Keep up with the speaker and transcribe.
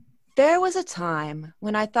There was a time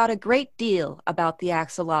when I thought a great deal about the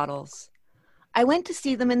axolotls. I went to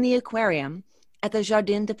see them in the aquarium at the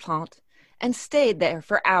Jardin des Plantes and stayed there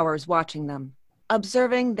for hours watching them,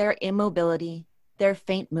 observing their immobility, their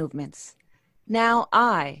faint movements. Now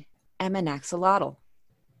I am an axolotl.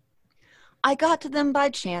 I got to them by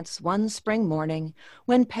chance one spring morning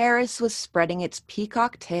when Paris was spreading its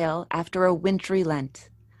peacock tail after a wintry Lent.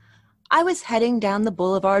 I was heading down the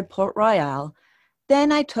boulevard Port-Royal.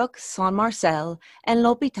 Then I took Saint-Marcel and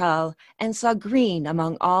L'Hôpital and saw green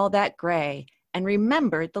among all that gray and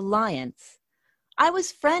remembered the lions. I was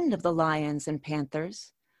friend of the lions and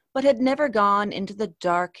panthers, but had never gone into the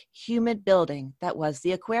dark, humid building that was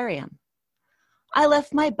the aquarium. I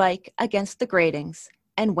left my bike against the gratings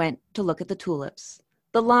and went to look at the tulips.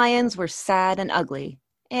 The lions were sad and ugly,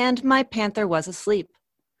 and my panther was asleep.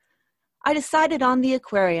 I decided on the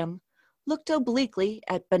aquarium, looked obliquely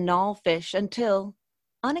at banal fish until,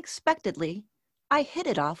 unexpectedly, I hit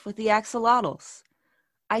it off with the axolotls.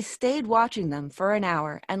 I stayed watching them for an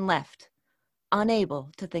hour and left,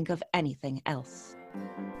 unable to think of anything else.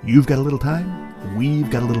 You've got a little time,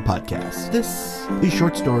 we've got a little podcast. This is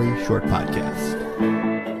Short Story Short Podcast.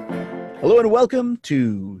 Hello and welcome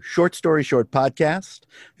to Short Story Short Podcast,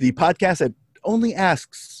 the podcast that only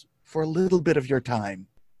asks for a little bit of your time.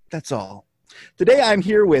 That's all. Today I'm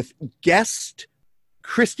here with guest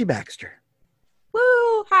Christy Baxter.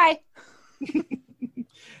 Woo! Hi!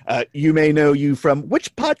 You may know you from,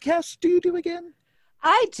 which podcast do you do again?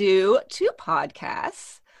 I do two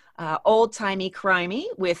podcasts. Old Timey Crimey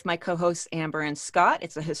with my co-hosts Amber and Scott.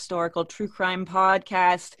 It's a historical true crime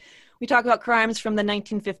podcast. We talk about crimes from the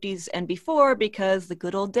 1950s and before because the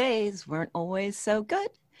good old days weren't always so good.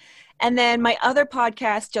 And then my other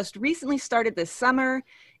podcast just recently started this summer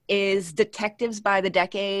is Detectives by the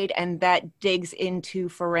Decade, and that digs into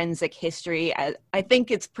forensic history. I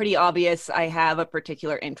think it's pretty obvious I have a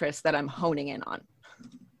particular interest that I'm honing in on.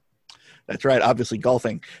 That's right, obviously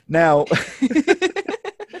golfing. Now,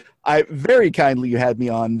 very kindly you had me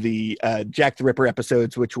on the Jack the Ripper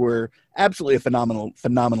episodes, which were absolutely a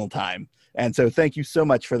phenomenal time. And so thank you so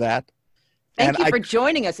much for that. Thank you for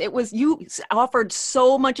joining us. You offered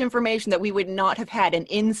so much information that we would not have had an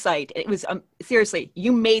insight. It was, seriously,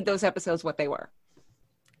 you made those episodes what they were.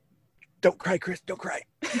 Don't cry, Chris, don't cry.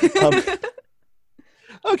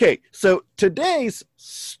 Okay, so today's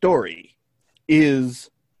story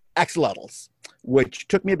is axolotls, which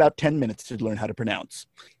took me about 10 minutes to learn how to pronounce.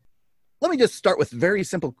 Let me just start with a very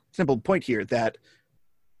simple point here that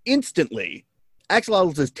instantly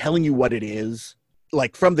axolotls is telling you what it is,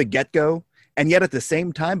 like from the get-go. And yet at the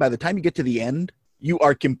same time, by the time you get to the end, you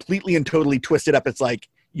are completely and totally twisted up. It's like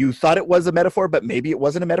you thought it was a metaphor, but maybe it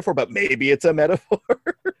wasn't a metaphor, but maybe it's a metaphor.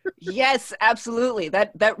 Yes, absolutely.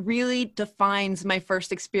 That really defines my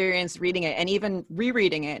first experience reading it and even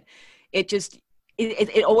rereading it.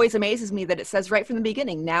 It always amazes me that it says right from the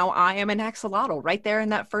beginning, now I am an axolotl, right there in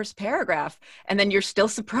that first paragraph. And then you're still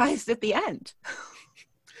surprised at the end.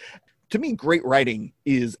 To me, great writing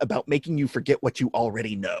is about making you forget what you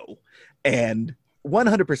already know. And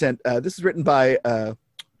 100%, this is written by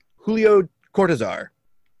Julio Cortázar,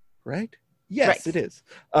 right? Yes, right. It is.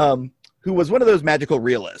 Who was one of those magical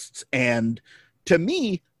realists. And to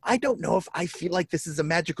me, I don't know if I feel like this is a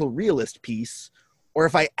magical realist piece or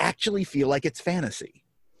if I actually feel like it's fantasy.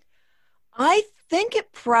 I think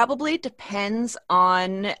it probably depends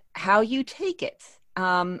on how you take it.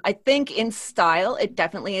 I think in style, it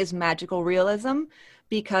definitely is magical realism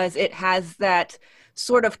because it has that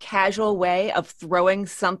sort of casual way of throwing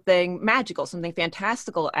something magical, something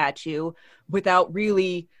fantastical at you without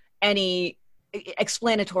really any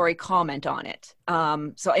explanatory comment on it.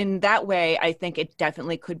 So in that way, I think it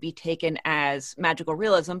definitely could be taken as magical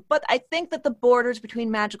realism. But I think that the borders between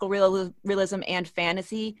magical realism and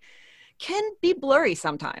fantasy can be blurry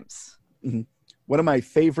sometimes. Mm-hmm. One of my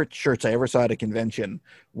favorite shirts I ever saw at a convention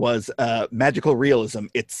was magical realism.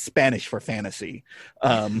 It's Spanish for fantasy,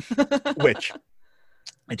 which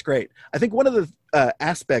it's great. I think one of the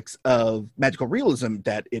aspects of magical realism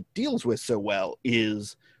that it deals with so well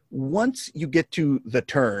is once you get to the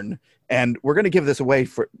turn, and we're going to give this away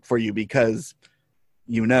for you because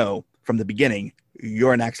you know from the beginning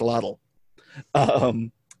you're an axolotl.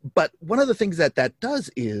 But one of the things that does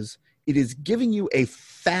is it is giving you a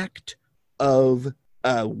fact of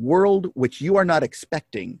a world which you are not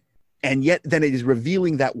expecting, and yet then it is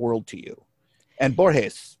revealing that world to you. And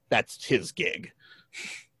Borges, that's his gig.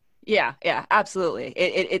 Yeah, absolutely.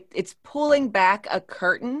 It's pulling back a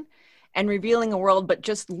curtain and revealing a world, but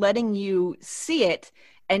just letting you see it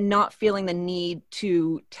and not feeling the need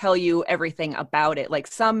to tell you everything about it. Like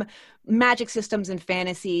some magic systems in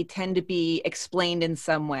fantasy tend to be explained in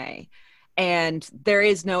some way, and there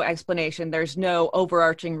is no explanation. There's no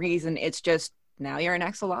overarching reason. It's just, now you're an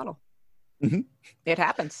axolotl. Mm-hmm. It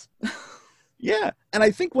happens. Yeah. And I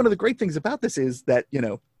think one of the great things about this is that, you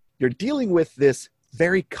know, you're dealing with this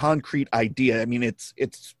very concrete idea. I mean, it's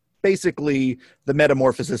basically the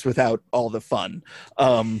metamorphosis without all the fun.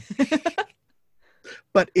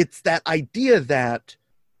 But it's that idea that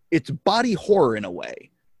it's body horror in a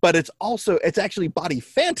way, but it's actually body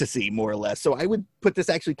fantasy, more or less. So I would put this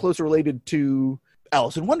actually closely related to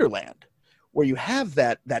Alice in Wonderland, where you have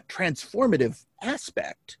that transformative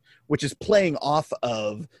aspect, which is playing off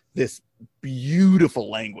of this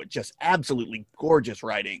beautiful language, just absolutely gorgeous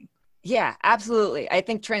writing. Yeah, absolutely. I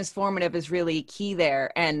think transformative is really key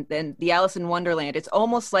there. And then the Alice in Wonderland, it's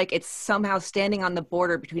almost like it's somehow standing on the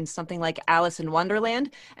border between something like Alice in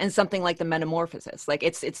Wonderland and something like the Metamorphosis. Like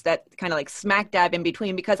it's that kind of like smack dab in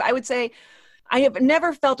between, because I would say I have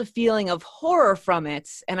never felt a feeling of horror from it.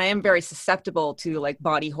 And I am very susceptible to like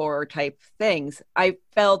body horror type things. I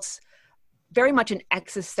felt very much an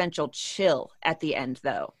existential chill at the end,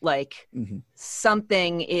 though. Like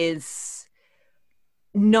something is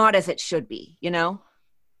not as it should be, you know?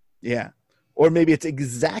 Yeah. Or maybe it's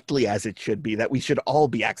exactly as it should be, that we should all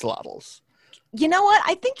be axolotls. You know what?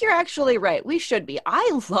 I think you're actually right. We should be.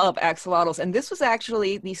 I love axolotls, and this was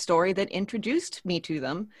actually the story that introduced me to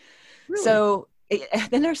them. Really? So,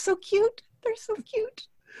 and they're so cute. They're so cute.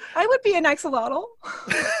 I would be an axolotl.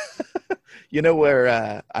 You know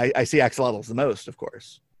where I see axolotls the most, of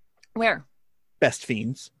course? Where? Best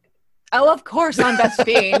Fiends. Oh, of course, on Best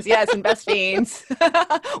Fiends. Yes, in Best Fiends.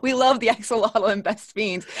 We love the axolotl in Best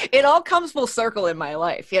Fiends. It all comes full circle in my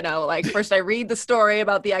life, you know, like first I read the story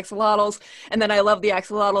about the axolotls, and then I love the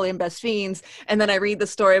axolotl in Best Fiends, and then I read the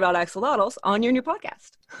story about axolotls on your new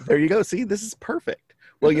podcast. There you go. See, this is perfect.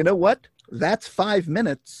 Well, you know what? That's 5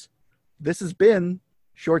 minutes. This has been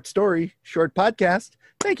Short Story, Short Podcast.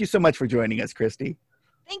 Thank you so much for joining us, Christy.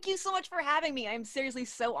 Thank you so much for having me. I'm seriously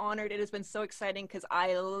so honored. It has been so exciting because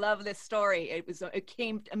I love this story. It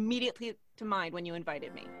came immediately to mind when you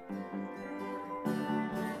invited me.